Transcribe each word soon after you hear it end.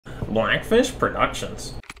Blackfish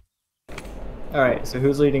Productions. Alright, so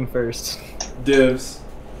who's leading first? Divs.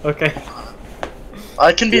 Okay.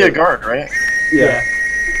 I can be a guard, right? Yeah.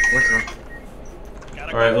 Okay.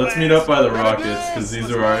 Alright, let's meet up by the rockets, because these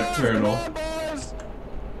are our eternal.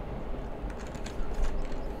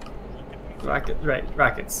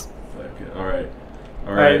 Rockets. Alright.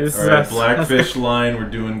 Alright, Alright, Blackfish line, we're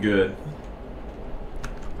doing good.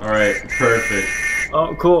 Alright, perfect.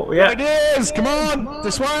 Oh, cool, yeah. It is! Come on!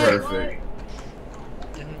 This way! Perfect.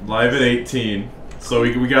 Live at 18. So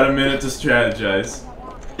we got a minute to strategize.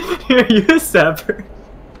 Are you a sapper?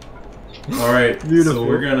 Alright, so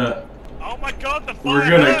we're gonna... Oh my god, the fire We're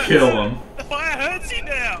gonna hurts. kill him. The fire hurts you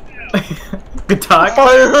now! Good talk.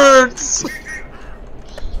 Fire hurts!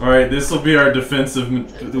 Alright, this will be our defensive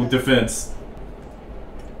defense.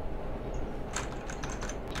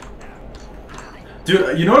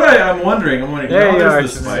 Dude, you know what I'm wondering? I'm wondering, you know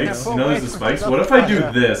there's the spikes? You know there's the spikes? What if I do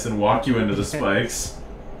this and walk you into the spikes?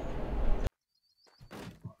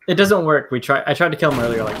 It doesn't work. I tried to kill him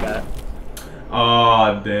earlier like that.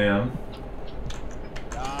 Aw, damn.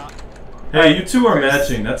 Hey, you two are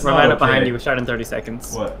matching. That's not okay. We're lined up behind you. We start in 30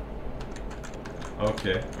 seconds. What?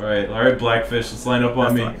 Okay. Alright, Blackfish. Let's line up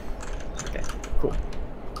on me. Okay, cool.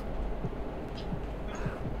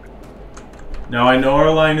 Now I know our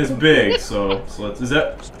line is big, so let's. Is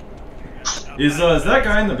that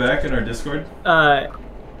guy in the back in our Discord?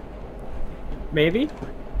 Maybe.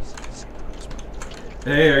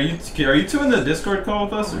 Hey, are you two in the Discord call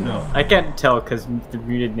with us or no? I can't tell because the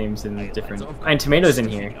muted name's in different. And Tomato's in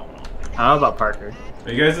here. How about Parker?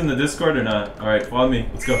 Are you guys in the Discord or not? All right, follow me.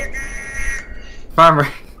 Let's go. Farmer.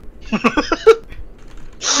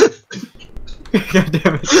 God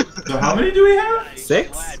damn it. So how many do we have?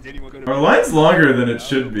 6? Our line's longer than it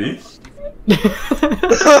should be.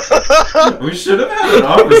 We should have had an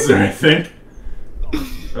officer, I think.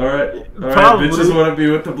 Alright, bitches want to be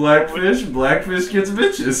with the Blackfish. Blackfish gets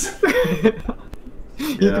bitches.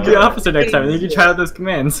 You can be officer next time, and you can try out those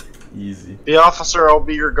commands. Easy. Be officer, I'll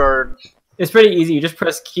be your guard. It's pretty easy. You just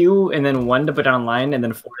press Q and then 1 to put down line, and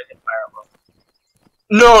then 4 to hit fire emblem.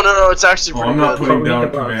 No, it's actually pretty I'm not good. putting down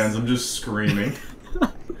commands. I'm just screaming.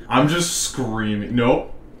 I'm just screaming.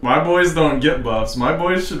 Nope. My boys don't get buffs. My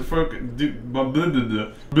boys should focus.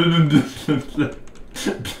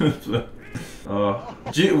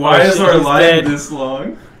 Gee, why is our line this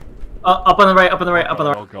long? Up on the right, up on the right, up on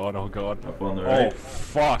the right. Oh god, oh god. Up on the right. Oh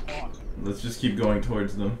fuck. Let's just keep going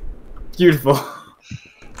towards them. Beautiful.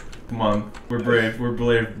 Come on, we're brave. We're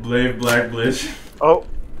brave Blackfish. Oh.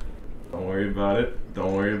 Don't worry about it.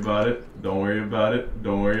 Don't worry about it. Don't worry about it.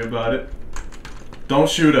 Don't worry about it. Don't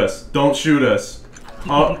shoot us. Don't shoot us.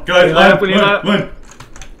 Oh, guys, line.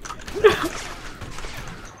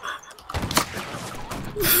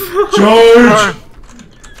 Charge!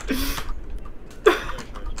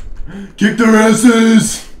 Kick their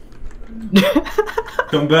asses!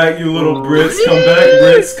 Come back, you little Brits. Come back,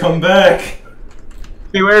 Brits. Come back.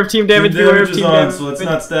 Beware of team damage. Beware of team damage. So let's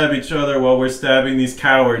not stab each other while we're stabbing these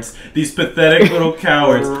cowards. These pathetic little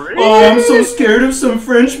cowards. Oh, I'm so scared of some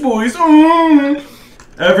French boys. Mm.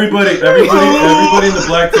 Everybody in the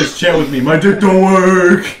Blackfish chant with me. My dick don't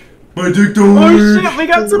work. My dick don't work. Oh shit, we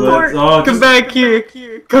got support. Come back here.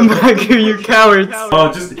 Come back here, you cowards.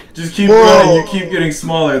 Oh, just keep running. You keep getting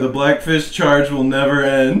smaller. The Blackfish charge will never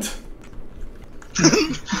end.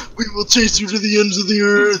 We will chase you to the ends of the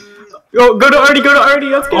earth. Oh, go to Artie,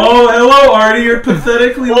 let's go. Oh, hello, Artie, you're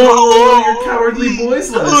pathetically little, your cowardly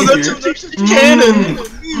boys last Oh, that's a cannon.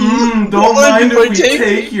 Don't mind if we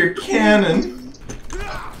take your cannon.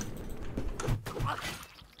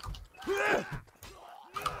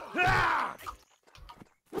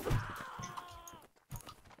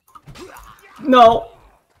 No.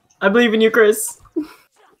 I believe in you, Chris.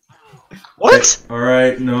 What?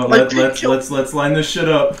 Alright, no, let's line this shit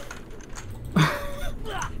up.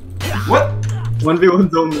 What?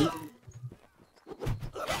 1v1's only.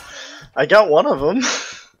 I got one of them.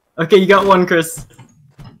 Okay, you got one, Chris.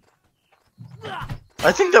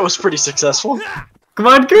 I think that was pretty successful. Come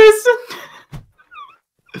on, Chris!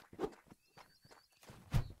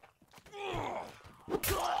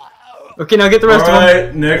 Okay, now get the rest of them.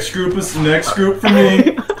 Alright, next group for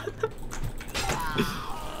me.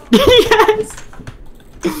 Yes!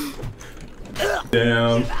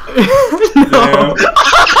 Damn. No. Damn.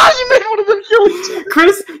 You made one of them kills.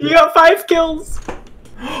 Chris, you got 5 kills.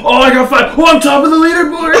 Oh, I got 5. Oh, I'm top of the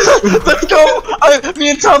leaderboard. Let's go. Me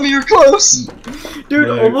and Tommy are close. Dude,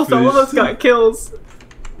 almost all of us got kills.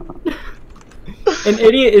 An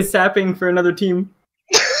idiot is sapping for another team.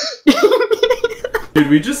 Dude,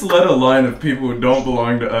 we just led a line of people who don't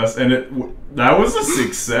belong to us, and that was a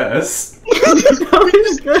success.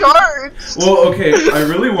 Charge! Well, okay, I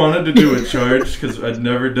really wanted to do a charge because I'd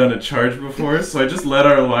never done a charge before, so I just led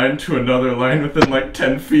our line to another line within like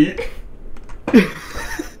 10 feet.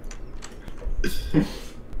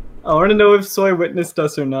 I want to know if Soy witnessed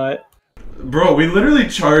us or not. Bro, we literally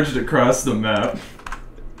charged across the map.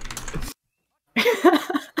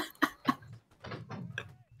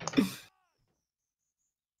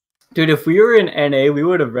 Dude, if we were in NA, we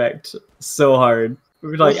would have wrecked so hard.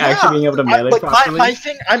 We were like actually being able to melee properly. My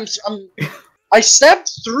thing, I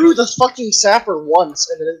stepped through the fucking sapper once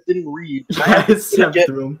and it didn't read. I had to Stepped get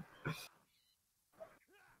through him.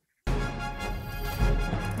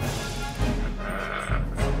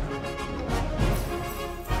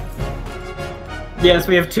 Yes,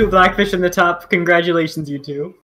 we have 2 Blackfish in the top. Congratulations, you two.